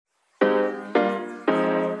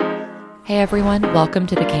Hey everyone, welcome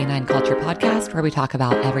to the Canine Culture Podcast, where we talk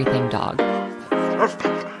about everything dog.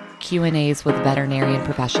 Q&As with veterinarian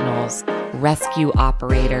professionals, rescue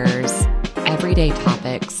operators, everyday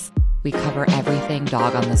topics. We cover everything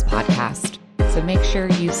dog on this podcast. So make sure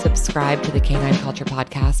you subscribe to the Canine Culture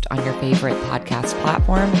Podcast on your favorite podcast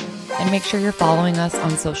platform, and make sure you're following us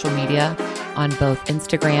on social media on both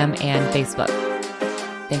Instagram and Facebook.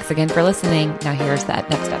 Thanks again for listening. Now here's that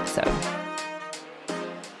next episode.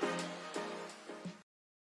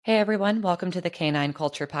 Hey everyone, welcome to the Canine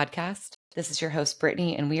Culture Podcast. This is your host,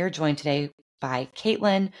 Brittany, and we are joined today by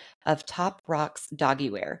Caitlin of Top Rocks Doggie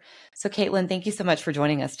Wear. So Caitlin, thank you so much for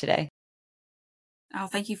joining us today. Oh,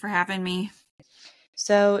 thank you for having me.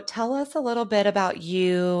 So tell us a little bit about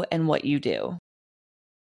you and what you do.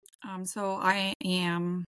 So I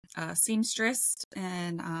am a seamstress,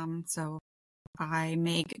 and so I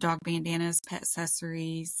make dog bandanas, pet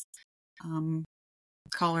accessories,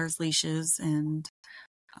 collars, leashes, and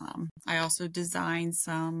I also design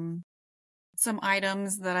some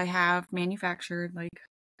items that I have manufactured, like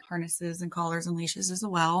harnesses and collars and leashes as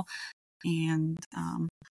well. And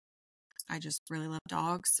I just really love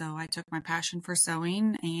dogs, so I took my passion for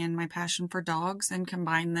sewing and my passion for dogs and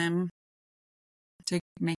combined them to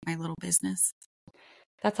make my little business.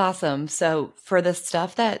 That's awesome. So for the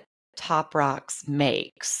stuff that Top Rocks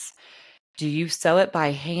makes, do you sew it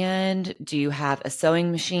by hand? Do you have a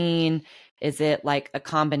sewing machine? Is it like a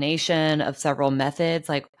combination of several methods?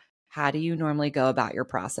 Like, how do you normally go about your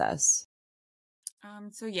process?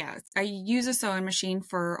 So yeah, I use a sewing machine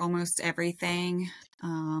for almost everything.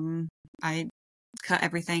 I cut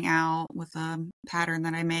everything out with a pattern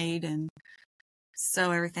that I made and sew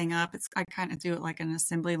everything up. I kind of do it like an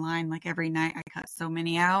assembly line. Like every night I cut so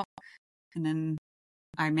many out, and then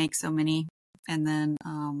I make so many, and then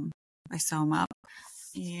I sew them up.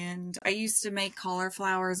 And I used to make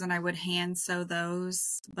cauliflowers, and I would hand sew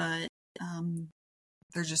those, but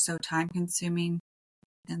they're just so time consuming,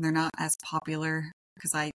 and they're not as popular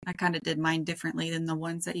because I kind of did mine differently than the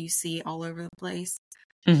ones that you see all over the place.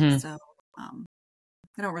 Mm-hmm. So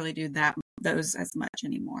I don't really do those as much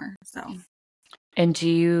anymore. So. And do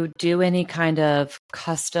you do any kind of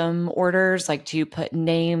custom orders? Like, do you put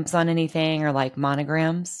names on anything or like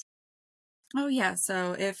monograms? Oh, yeah.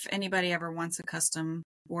 So if anybody ever wants a custom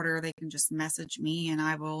order, they can just message me and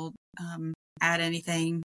I will add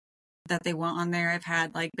anything that they want on there. I've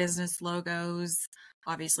had like business logos,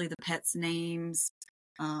 obviously the pets' names.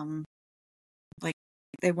 Like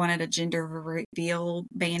they wanted a gender reveal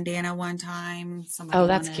bandana one time. Somebody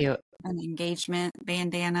That's wanted cute. an engagement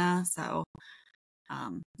bandana. So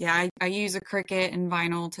yeah, I use a Cricut and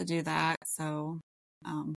vinyl to do that. So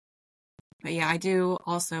but yeah, I do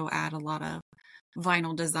also add a lot of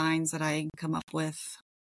vinyl designs that I come up with.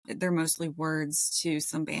 They're mostly words to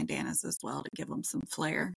some bandanas as well to give them some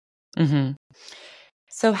flair. Mm-hmm.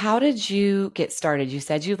 So how did you get started? You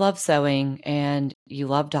said you love sewing and you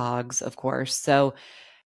love dogs, of course. So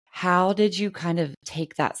how did you kind of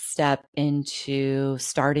take that step into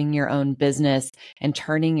starting your own business and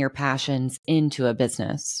turning your passions into a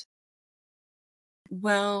business?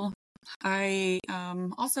 Well, I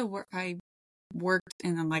I worked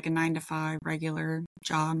in like a 9-to-5 regular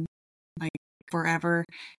job, like forever,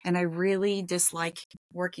 and I really dislike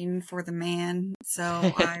working for the man. So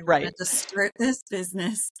I Right. wanted to start this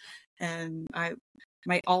business, and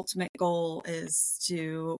my ultimate goal is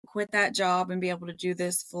to quit that job and be able to do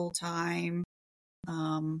this full time.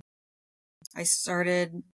 I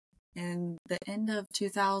started in the end of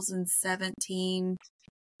 2017.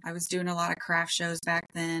 I was doing a lot of craft shows back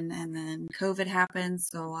then, and then COVID happened,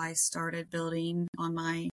 so I started building on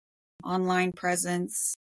my online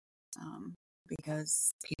presence because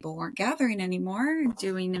people weren't gathering anymore,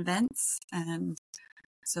 doing events, and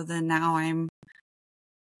so then now I'm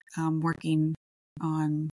working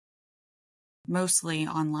on mostly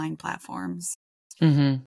online platforms.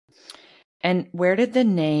 Mm-hmm. And where did the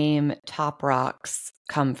name Top Rocks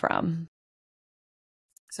come from?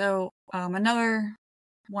 So another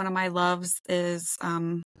one of my loves is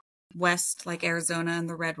west, like Arizona and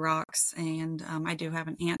the Red Rocks. And I do have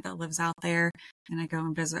an aunt that lives out there, and I go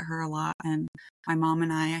and visit her a lot. And my mom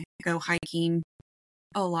and I go hiking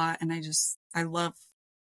a lot, and I love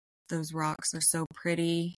those rocks. They're so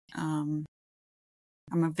pretty. I'm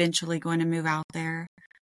eventually going to move out there.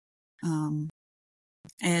 And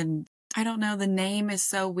I don't know, the name is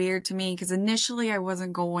so weird to me because initially I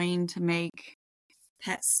wasn't going to make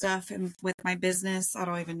pet stuff with my business. I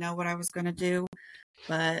don't even know what I was going to do,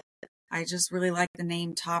 but I just really like the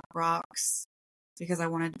name Top Rocks because I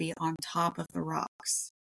wanted to be on top of the rocks.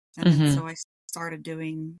 And then so I started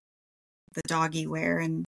doing the doggy wear,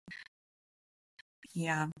 and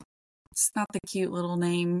Yeah, it's not the cute little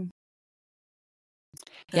name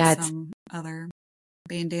that Yeah, some other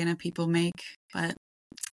bandana people make, but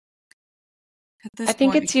at I this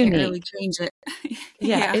think point, we it's can't unique. really change it.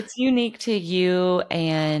 Yeah, Yeah, it's unique to you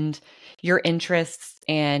and your interests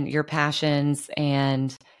and your passions,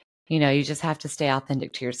 and you just have to stay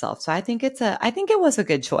authentic to yourself. So I think it was a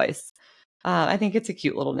good choice. I think it's a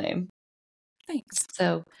cute little name. thanks.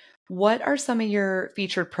 So, what are some of your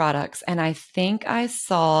featured products? And I think I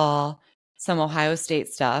saw some Ohio State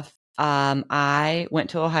stuff. I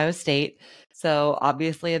went to Ohio State, so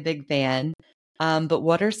obviously a big fan. But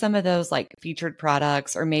what are some of those like featured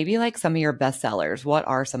products, or maybe like some of your best sellers? What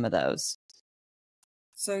are some of those?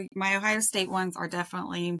 So my Ohio State ones are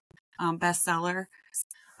definitely bestseller.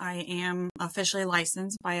 I am officially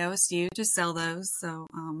licensed by OSU to sell those, so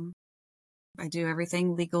I do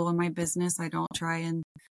everything legal in my business. I don't try and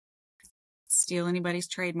steal anybody's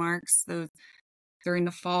trademarks. So during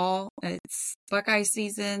the fall, it's Buckeye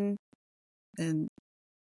season, and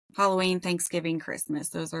Halloween, Thanksgiving, Christmas.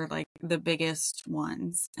 Those are like the biggest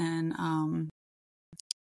ones. And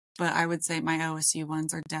but I would say my OSU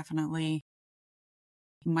ones are definitely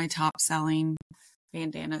my top selling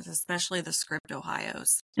bandanas, especially the Script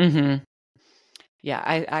Ohios. Mm-hmm. Yeah,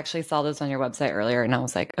 I actually saw those on your website earlier, and I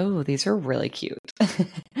was like, "Oh, these are really cute."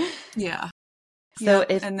 Yeah. So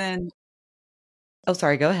Yep. if And then oh,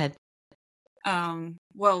 sorry, go ahead.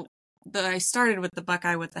 well, I started with the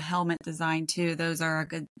Buckeye with the helmet design too. Those are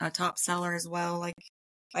a top seller as well. Like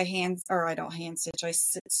I don't hand stitch. I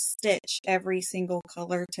stitch every single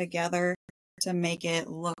color together to make it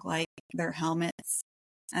look like their helmets,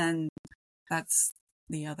 and that's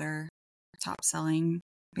the other top selling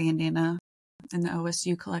bandana in the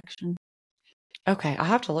OSU collection. Okay, I'll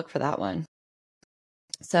have to look for that one.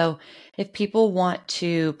 So, if people want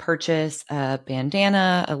to purchase a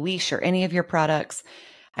bandana, a leash, or any of your products,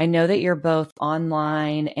 I know that you're both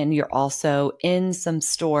online and you're also in some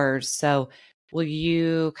stores. So, will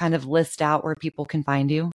you kind of list out where people can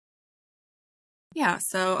find you? Yeah,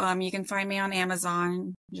 so you can find me on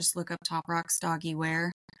Amazon. Just look up Top Rocks Doggie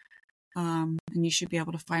Wear, and you should be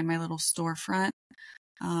able to find my little storefront.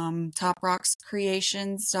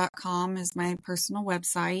 TopRocksCreations.com is my personal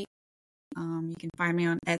website. You can find me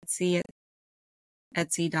on Etsy at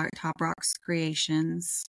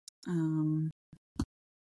etsy.toprockscreations. I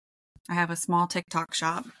have a small TikTok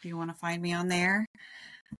shop if you want to find me on there,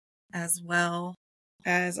 as well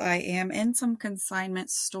as I am in some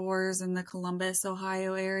consignment stores in the Columbus,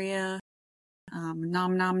 Ohio area.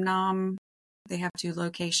 Nom Nom Nom. They have 2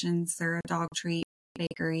 locations. They're a dog treat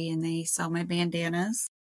bakery, and they sell my bandanas.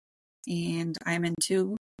 And I'm in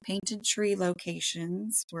 2 Painted Tree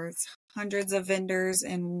locations where it's hundreds of vendors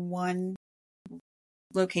in one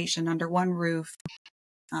location under one roof.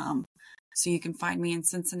 So you can find me in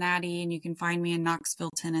Cincinnati, and you can find me in Knoxville,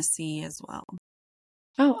 Tennessee as well.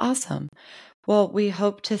 Oh, awesome. Well, we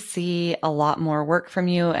hope to see a lot more work from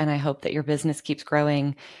you, and I hope that your business keeps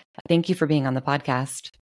growing. Thank you for being on the podcast.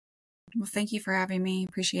 Well, thank you for having me.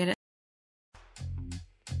 Appreciate it.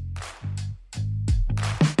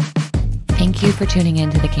 Thank you for tuning in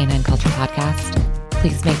to the Canine Culture Podcast.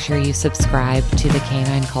 Please make sure you subscribe to the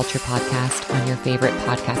Canine Culture Podcast on your favorite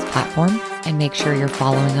podcast platform, and make sure you're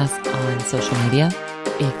following us on social media.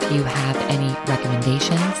 If you have any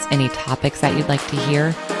recommendations, any topics that you'd like to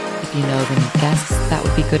hear, if you know of any guests that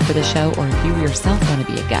would be good for the show, or if you yourself want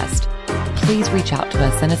to be a guest, please reach out to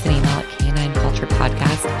us. Send us an email at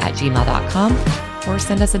canineculturepodcast@gmail.com, or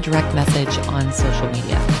send us a direct message on social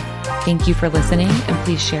media. Thank you for listening, and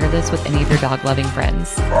please share this with any of your dog-loving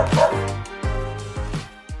friends.